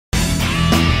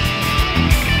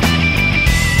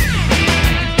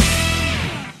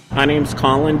My name's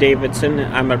Colin Davidson.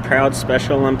 I'm a proud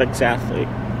Special Olympics athlete.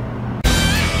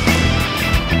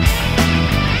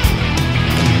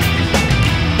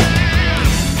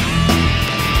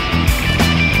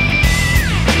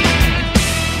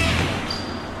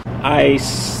 I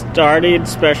started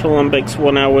Special Olympics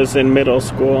when I was in middle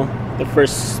school. The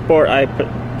first sport I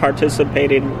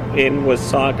participated in was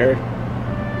soccer,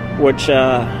 which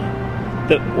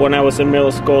when I was in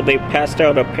middle school, they passed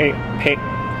out a paint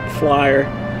flyer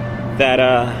that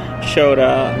showed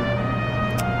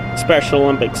Special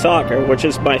Olympic soccer, which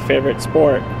is my favorite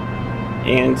sport.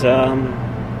 And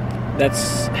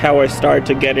that's how I started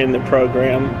to get in the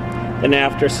program. Then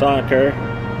after soccer,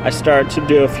 I started to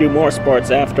do a few more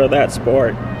sports after that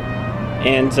sport.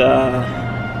 And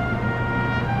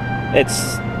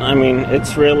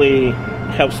it's really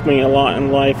helps me a lot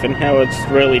in life, and how it's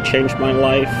really changed my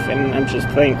life. And I'm just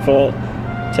thankful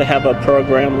to have a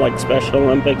program like Special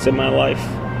Olympics in my life.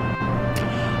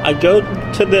 I go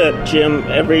to the gym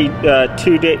every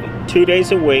 2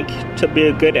 days a week to be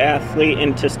a good athlete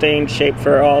and to stay in shape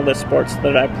for all the sports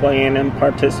that I play in and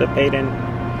participate in.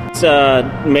 It's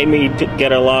made me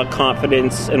get a lot of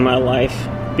confidence in my life,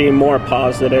 being more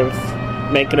positive,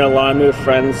 making a lot of new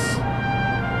friends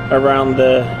around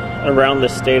the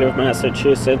state of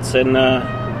Massachusetts and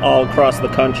all across the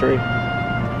country.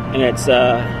 And it's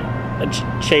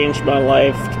changed my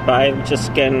life by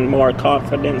just getting more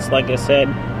confidence, like I said,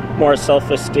 more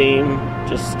self-esteem,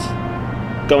 just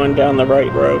going down the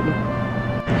right road.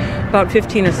 About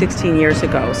 15 or 16 years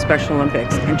ago, Special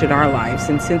Olympics entered our lives,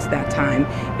 and since that time,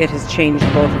 it has changed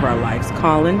both of our lives.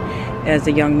 Colin, as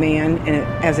a young man and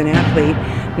as an athlete,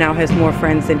 now has more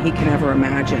friends than he can ever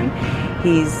imagine.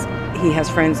 He has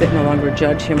friends that no longer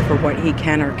judge him for what he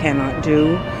can or cannot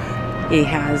do. He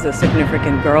has a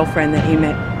significant girlfriend that he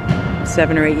met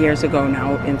 7 or 8 years ago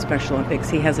now in Special Olympics.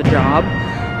 He has a job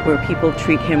where people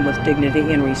treat him with dignity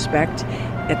and respect,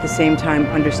 at the same time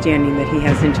understanding that he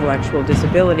has intellectual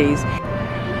disabilities.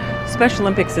 Special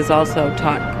Olympics has also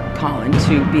taught Colin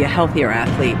to be a healthier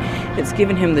athlete. It's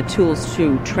given him the tools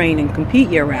to train and compete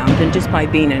year-round, and just by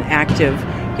being an active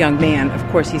young man, of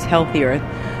course he's healthier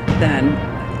than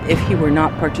if he were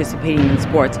not participating in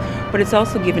sports. But it's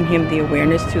also given him the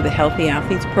awareness through the Healthy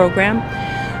Athletes program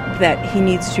that he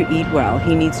needs to eat well,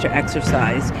 he needs to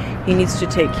exercise, he needs to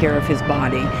take care of his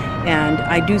body. And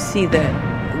I do see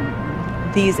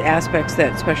that these aspects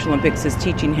that Special Olympics is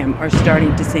teaching him are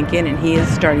starting to sink in, and he is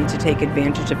starting to take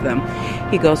advantage of them.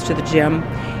 He goes to the gym,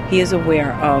 he is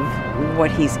aware of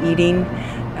what he's eating,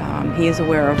 he is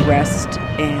aware of rest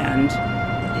and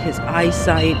his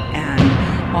eyesight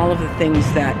and all of the things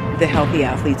that the Healthy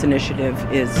Athletes Initiative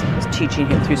is teaching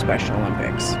him through Special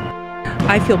Olympics.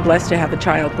 I feel blessed to have a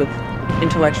child with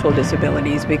intellectual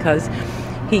disabilities because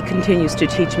he continues to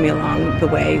teach me along the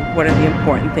way what are the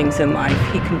important things in life.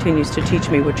 He continues to teach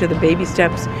me which are the baby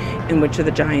steps and which are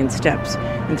the giant steps.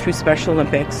 And through Special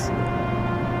Olympics,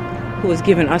 who has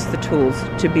given us the tools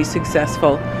to be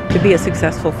successful, to be a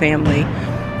successful family,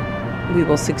 we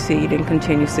will succeed and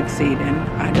continue to succeed. And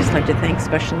I'd just like to thank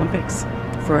Special Olympics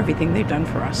for everything they've done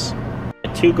for us.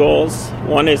 2 goals.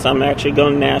 One is I'm actually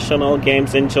going to National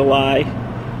Games in July,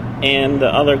 and the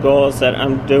other goal is that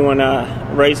I'm doing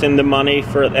raising the money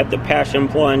at the Passion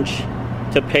Plunge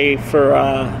to pay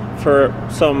for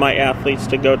some of my athletes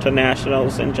to go to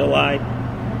Nationals in July,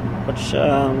 which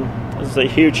is a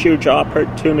huge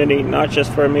opportunity, not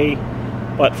just for me,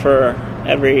 but for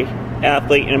every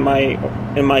athlete in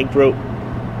my group.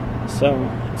 So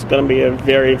it's going to be a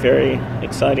very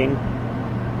exciting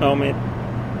moment.